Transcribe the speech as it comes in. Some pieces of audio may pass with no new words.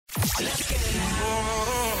This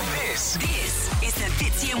is the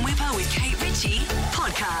Fitzy and Whipper with Kate Ritchie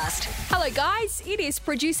podcast. Hello guys, it is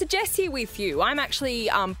producer Jess here with you. I'm actually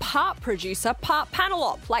part producer, part panel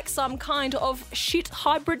op, like some kind of shit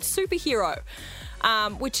hybrid superhero.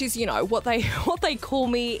 Which is, you know, what they call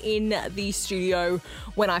me in the studio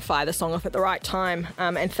when I fire the song off at the right time.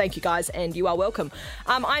 And thank you guys, and you are welcome.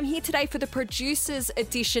 I'm here today for the producers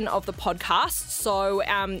edition of the podcast. So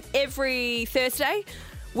every Thursday,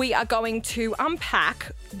 we are going to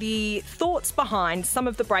unpack the thoughts behind some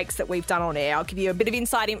of the breaks that we've done on air. I'll give you a bit of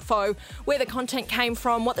inside info, where the content came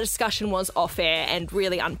from, what the discussion was off air, and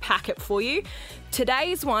really unpack it for you.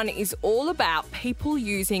 Today's one is all about people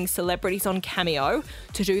using celebrities on Cameo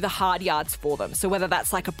to do the hard yards for them. So whether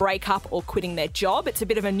that's like a breakup or quitting their job, it's a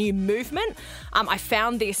bit of a new movement. I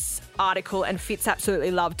found this article and Fitz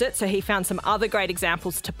absolutely loved it. So he found some other great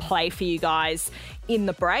examples to play for you guys in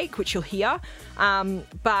the break, which you'll hear.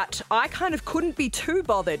 But I kind of couldn't be too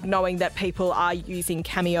bothered knowing that people are using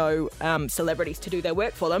Cameo celebrities to do their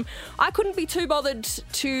work for them. I couldn't be too bothered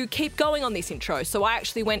to keep going on this intro. So I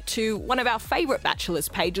actually went to one of our favourite Bachelor's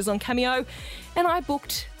pages on Cameo and I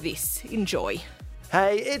booked this. Enjoy.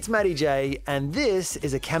 Hey, it's Matty J, and this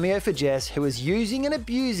is a cameo for Jess, who is using and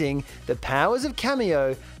abusing the powers of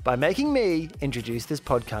Cameo by making me introduce this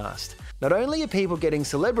podcast. Not only are people getting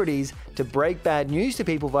celebrities to break bad news to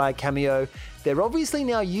people via Cameo, they're obviously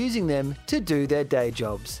now using them to do their day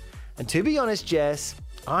jobs. And to be honest, Jess,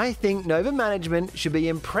 I think Nova Management should be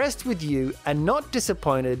impressed with you and not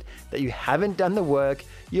disappointed that you haven't done the work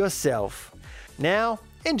yourself. Now,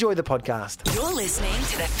 enjoy the podcast. You're listening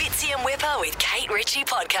to the Fitzy and Whipper with Kate Ritchie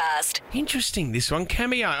podcast. Interesting, this one.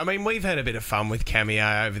 Cameo. I mean, we've had a bit of fun with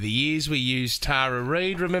Cameo over the years. We used Tara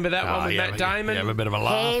Reid. Remember that one with Matt Damon? Yeah, a bit of a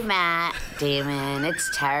laugh. Hey, Matt Damon. It's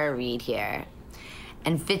Tara Reid here.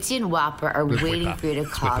 And Fitzy and Whopper are waiting for you to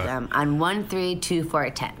call them on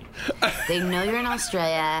 132410. They know you're in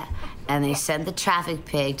Australia, and they sent the traffic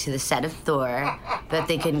pig to the set of Thor, but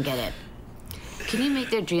they couldn't get it. Can you make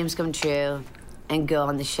their dreams come true and go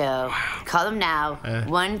on the show? Call them now,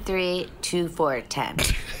 132410.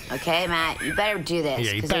 Okay, Matt? You better do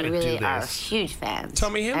this, because we really are huge fans.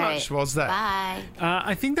 Tommy, how much was that? Bye.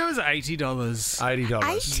 I think that was $80.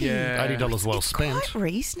 $80. Yeah. $80 well spent. Quite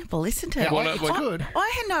reasonable, isn't it? Yeah, well, it's good.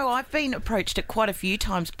 I know I've been approached it quite a few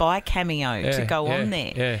times by Cameo to go on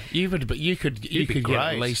there. Yeah, you could get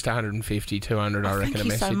at least 150, 200, I reckon, Thank a you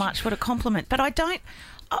message. so much. What a compliment. But I don't...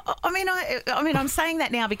 I mean, I'm saying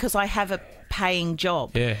that now because I have a paying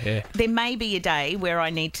job. Yeah. There may be a day where I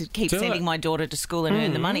need to keep sending my daughter to school and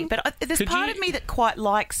earn the money. But there's part of me that quite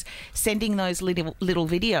likes sending those little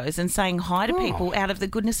videos and saying hi to people out of the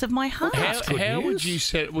goodness of my heart. How would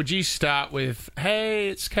you start with, hey,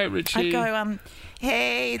 it's Kate Ritchie? I'd go,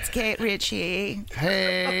 hey, it's Kate Ritchie.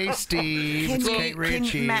 Hey, Steve, it's Kate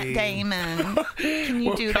Ritchie. Matt Damon, can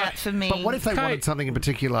you do that for me? But what if they wanted something in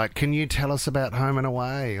particular, like, can you tell us about Home and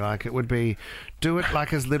Away? Like, it would be, do it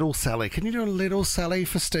like as Little Sally. Can you do a Little Sally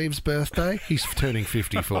for Steve's birthday? He's turning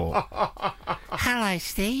 54. Hello,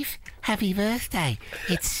 Steve. Happy birthday.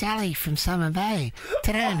 It's Sally from Summer Bay.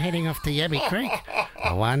 Today I'm heading off to Yabby Creek.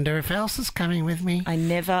 I wonder if Elsa's coming with me. I've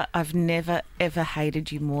never, ever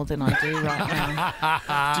hated you more than I do right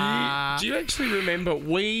now. Do you actually remember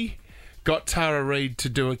we got Tara Reid to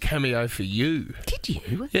do a cameo for you? Did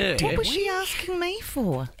you? Yeah. What was she asking me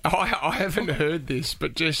for? I haven't heard this,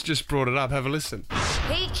 but Jess just brought it up. Have a listen.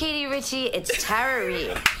 Hey, Katie Ritchie, it's Tara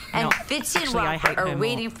Reid. And Fitzy and Whopper are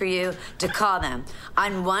waiting for you to call them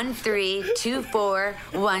on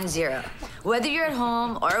 132410. Whether you're at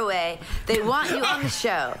home or away, they want you on the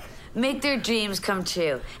show. Make their dreams come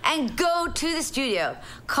true. And go to the studio.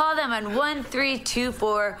 Call them on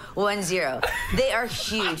 132410. They are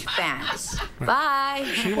huge fans. Bye.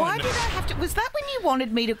 Why did I have to... Was that when you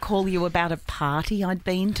wanted me to call you about a party I'd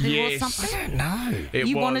been to or something? No.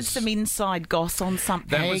 You wanted some inside goss on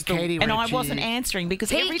something. Hey, Katie and Ritchie. I wasn't answering because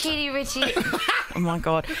Katie Ritchie. Oh, my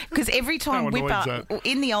God. Because every time Whipper...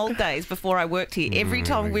 In the old days, before I worked here, every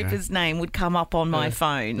time Whipper's name would come up on my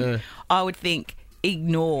phone, I would think...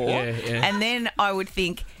 ignore, and then I would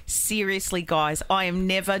think, seriously, guys, I am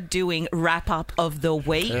never doing wrap-up of the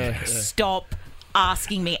week. Stop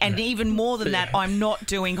asking me. And even more than that, I'm not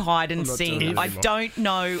doing hide and seek. I don't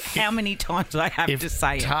know how many times I have to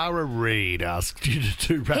say it. Tara Reid asked you to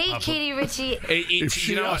do wrap-up. Hey, Katie Ritchie. If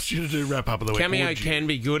she asked you to do wrap-up of the week, Cameo can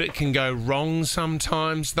be good. It can go wrong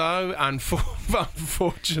sometimes, though.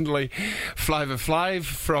 Unfortunately, Flavor Flav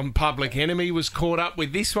from Public Enemy was caught up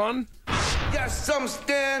with this one. Got some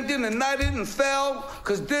standing and I didn't fail,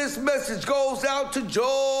 cause this message goes out to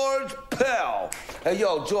George Pell. Hey,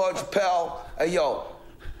 yo, George Pell. Hey, yo,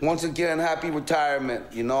 once again, happy retirement,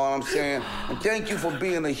 you know what I'm saying? And thank you for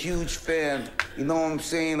being a huge fan, you know what I'm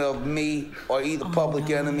saying, of me or either Public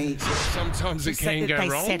Enemy. Sometimes it can go wrong.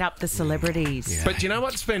 They set up the celebrities. Yeah. But you know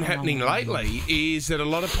what's been happening lately is that a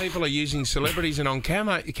lot of people are using celebrities and on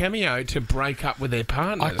Cameo to break up with their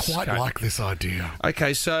partners. I quite like this idea.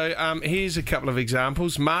 Okay, so here's a couple of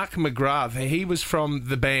examples. Mark McGrath, he was from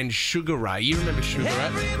the band Sugar Ray. You remember Sugar Ray?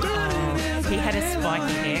 He had a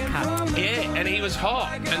spiky haircut. Yeah, and he was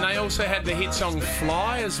hot. And they also had the hit song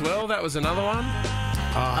Fly as well. That was another one.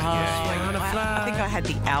 I think I had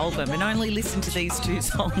the album and only listened to these two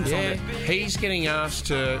songs on it. He's getting asked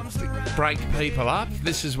to break people up.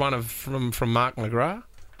 This is one from Mark McGrath.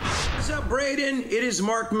 What's up, Braden? It is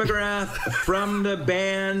Mark McGrath from the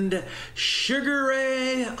band Sugar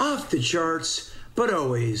Ray. Off the charts, but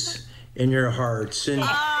always in your hearts. And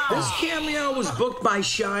this cameo was booked by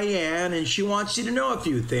Cheyenne, and she wants you to know a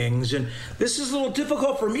few things. And this is a little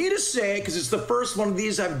difficult for me to say because it's the first one of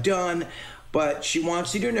these I've done, but she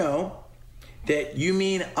wants you to know that you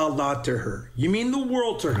mean a lot to her. You mean the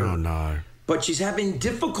world to her. Oh, no. But she's having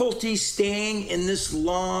difficulty staying in this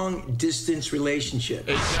long-distance relationship.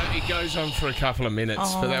 It goes on for a couple of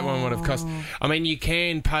minutes, but that one would have cost... I mean, you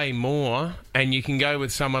can pay more, and you can go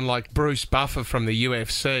with someone like Bruce Buffer from the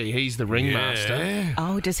UFC. He's the ringmaster. Yeah.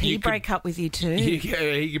 Oh, does he break up with you too?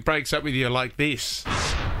 He breaks up with you like this.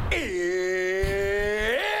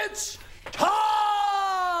 It's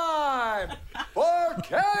time for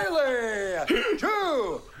Kaylee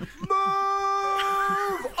to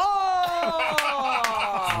move on.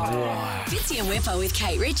 Fitzy and Whipper with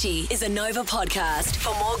Kate Ritchie is a Nova podcast.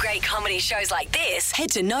 For more great comedy shows like this,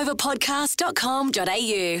 head to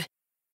novapodcast.com.au.